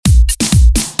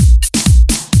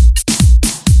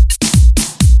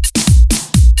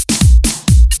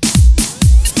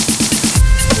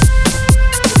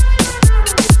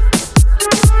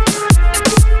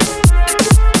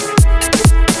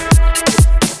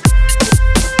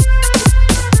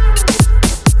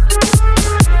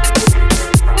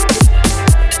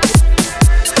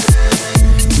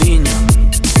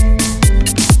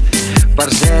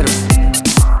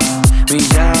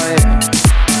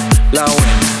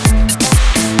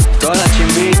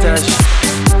artistas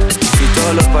y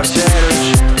todos los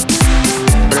parceros,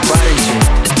 prepárense,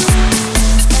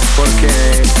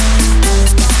 porque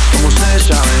como ustedes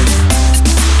saben,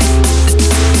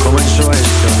 comenzó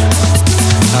esto.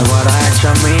 La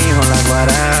guaracha, mijo, la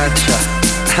guaracha.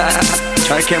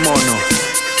 ¿Sabes qué mono?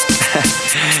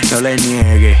 No le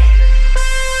niegue.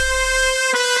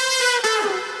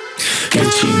 Qué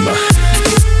chimba.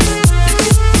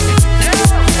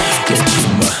 Qué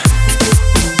chimba.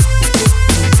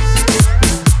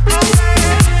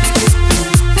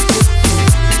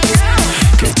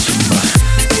 Qué chimba.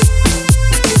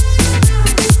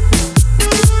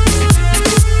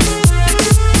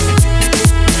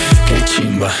 Qué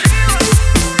chimba.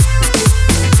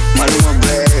 Maluma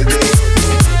baby,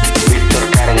 Víctor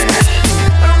Cárdenas.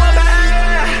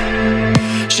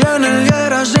 Si en el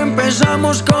Lleras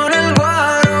empezamos con el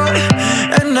guaro,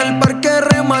 en el parque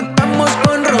rematamos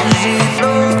con roncito,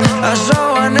 a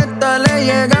Sabaneta le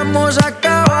llegamos a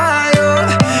caballo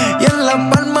y en La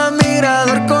Palma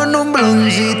mirador con un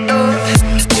bloncito.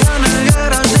 Si en el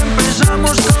Lleras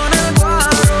empezamos con el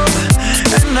guaro,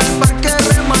 en el parque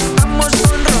rematamos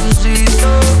con roncito,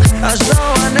 a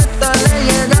Sabaneta le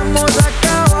llegamos a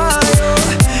caballo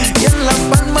y en La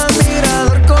Palma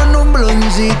mirador con un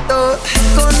bloncito.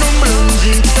 Con un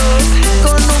bloncito,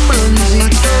 con un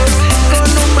bloncito, con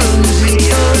un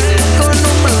bloncito, con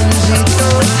un bloncito.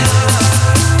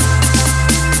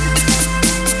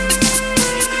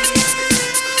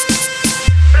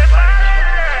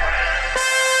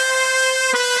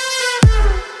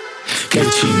 Qué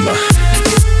chimba.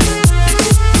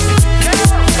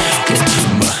 Qué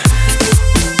chimba.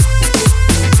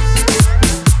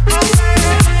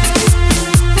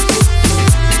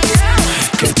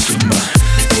 Qué chimba.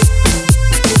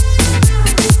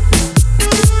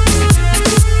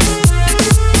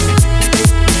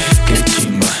 Qué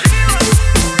chimba.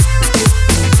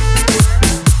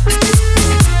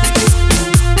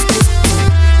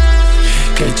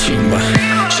 Qué chimba.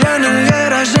 Si en el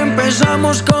Lleras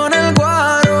empezamos con el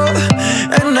guaro,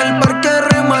 en el parque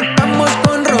rematamos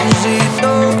con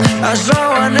roncito, a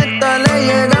Sabaneta le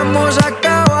llegamos a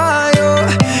caballo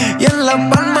y en La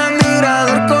Palma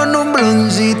mirador con un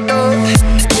bloncito.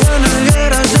 Si en el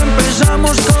Lleras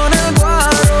empezamos con el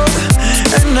guaro,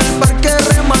 en el parque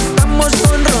rematamos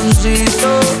con roncito,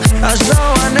 a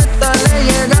Sabaneta le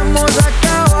llegamos a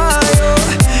caballo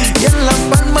y en La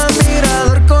Palma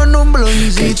mirador con un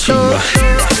bloncito.